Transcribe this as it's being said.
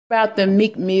About the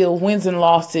Meek Mill Wins and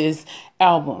Losses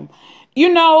album. You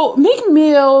know, Meek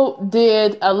Mill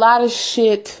did a lot of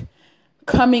shit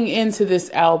coming into this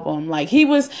album. Like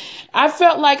I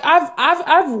felt like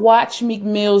I've watched Meek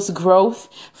Mill's growth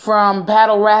from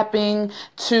battle rapping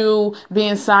to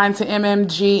being signed to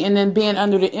MMG and then being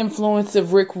under the influence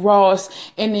of Rick Ross.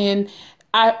 And then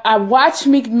I watched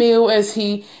Meek Mill as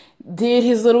he did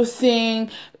his little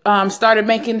thing, started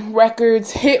making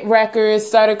records, hit records,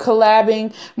 started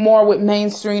collabing more with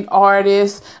mainstream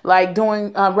artists, like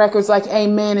doing records like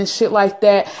Amen and shit like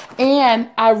that. And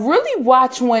I really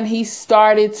watched when he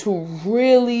started to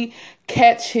really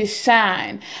catch his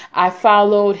shine. I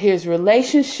followed his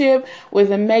relationship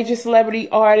with a major celebrity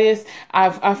artist.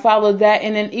 I followed that,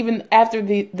 and then even after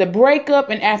the breakup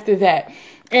and after that.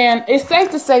 And it's safe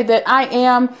to say that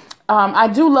I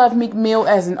do love Meek Mill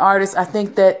as an artist. I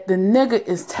think that the nigga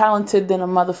is talented than a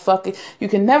motherfucker. You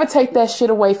can never take that shit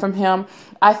away from him.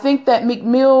 I think that Meek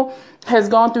Mill has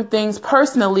gone through things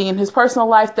personally in his personal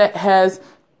life that has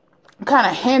kind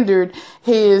of hindered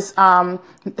his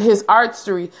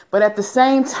artistry. But at the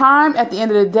same time, at the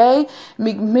end of the day,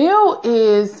 Meek Mill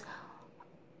is,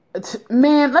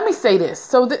 man, let me say this.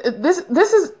 So this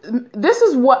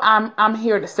is what I'm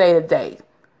here to say today.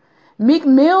 Meek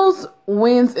Mill's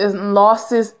Wins and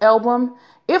Losses album,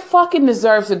 it fucking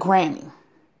deserves a Grammy.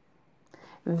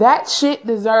 That shit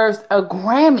deserves a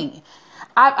Grammy.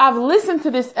 I've listened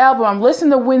to this album. I'm listening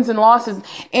to Wins and Losses,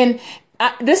 and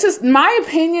this is my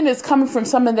opinion. Is coming from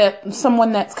someone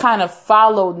that's kind of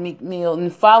followed Meek Mill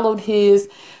and followed his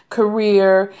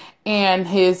career and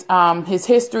his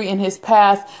history and his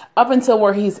path up until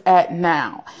where he's at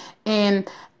now. And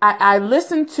I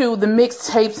listened to the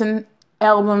mixtapes and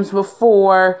albums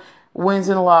before Wins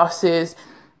and Losses.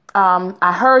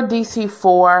 I heard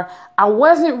DC4. I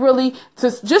wasn't really,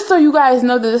 just so you guys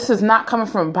know that this is not coming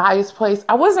from a biased place,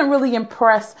 I wasn't really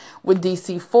impressed with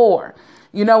DC4.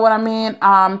 You know what I mean?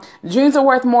 Dreams Are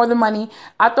Worth More Than Money.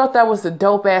 I thought that was a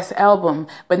dope ass album.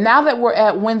 But now that we're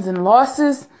at Wins and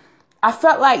Losses, I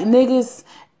felt like niggas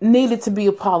needed to be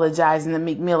apologizing to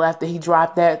Meek Mill after he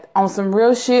dropped that on some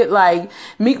real shit. Like,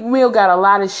 Meek Mill got a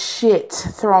lot of shit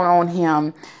thrown on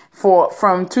him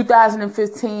from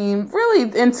 2015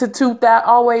 really into 2000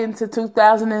 all the way into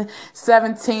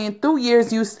 2017. 2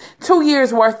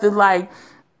 years worth of like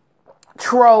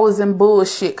trolls and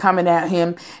bullshit coming at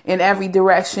him in every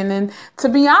direction. And to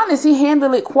be honest, he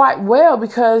handled it quite well,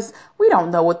 because we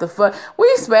don't know what the fuck.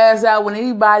 We spaz out when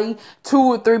anybody, 2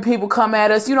 or 3 people come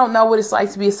at us. You don't know what it's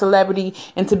like to be a celebrity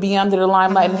and to be under the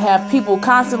limelight and have people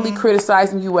constantly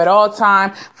criticizing you at all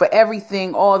time for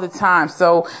everything all the time.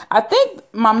 So I think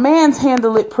my man's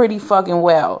handled it pretty fucking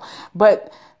well.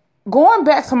 But going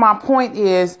back to my point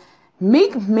is,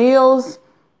 Meek Mill's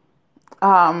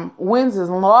Wins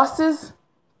and Losses,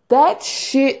 that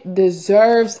shit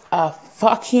deserves a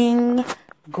fucking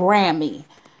Grammy.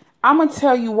 I'm gonna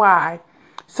tell you why.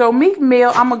 So Meek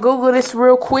Mill, I'm gonna Google this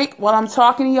real quick while I'm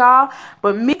talking to y'all.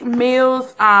 But Meek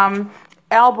Mill's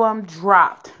album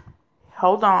dropped.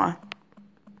 Hold on.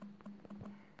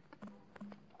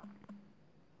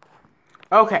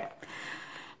 Okay.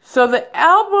 So the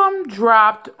album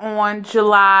dropped on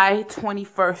July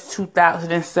 21st,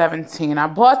 2017. I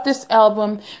bought this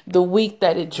album the week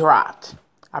that it dropped.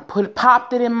 I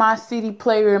popped it in my CD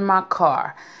player in my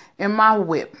car, in my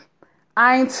whip.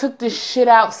 I ain't took this shit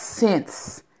out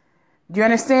since. Do you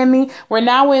understand me? We're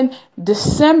now in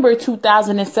December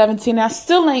 2017. I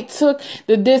still ain't took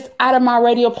the disc out of my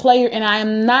radio player, and I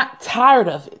am not tired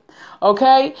of it.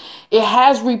 Okay? It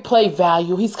has replay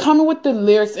value. He's coming with the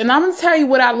lyrics. And I'm going to tell you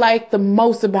what I like the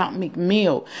most about Meek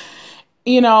Mill.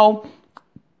 You know,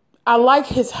 I like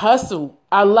his hustle.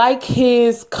 I like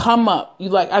his come up.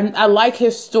 I like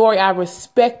his story. I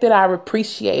respect it. I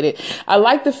appreciate it. I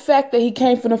like the fact that he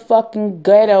came from the fucking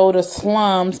ghetto, the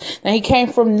slums, that he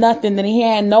came from nothing, that he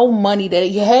had no money, that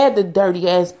he had the dirty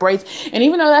ass braids. And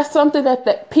even though that's something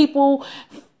that people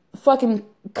fucking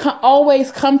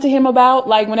always come to him about,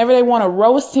 like whenever they want to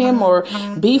roast him or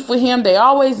beef with him, they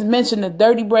always mention the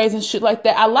dirty braids and shit like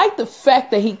that. I like the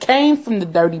fact that he came from the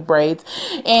dirty braids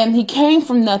and he came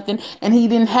from nothing and he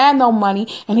didn't have no money,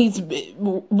 and he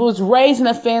was raised in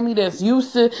a family that's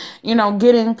used to, you know,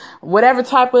 getting whatever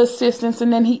type of assistance,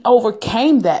 and then he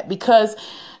overcame that, because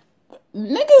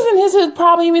niggas in his hood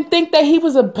probably even think that he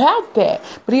was about that,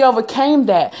 but he overcame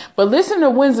that. But listen to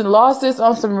Wins and Losses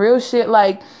on some real shit.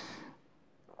 Like,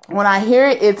 when I hear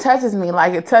it, it touches me.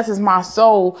 Like, it touches my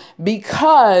soul,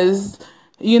 because,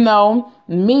 you know,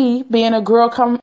 me being a girl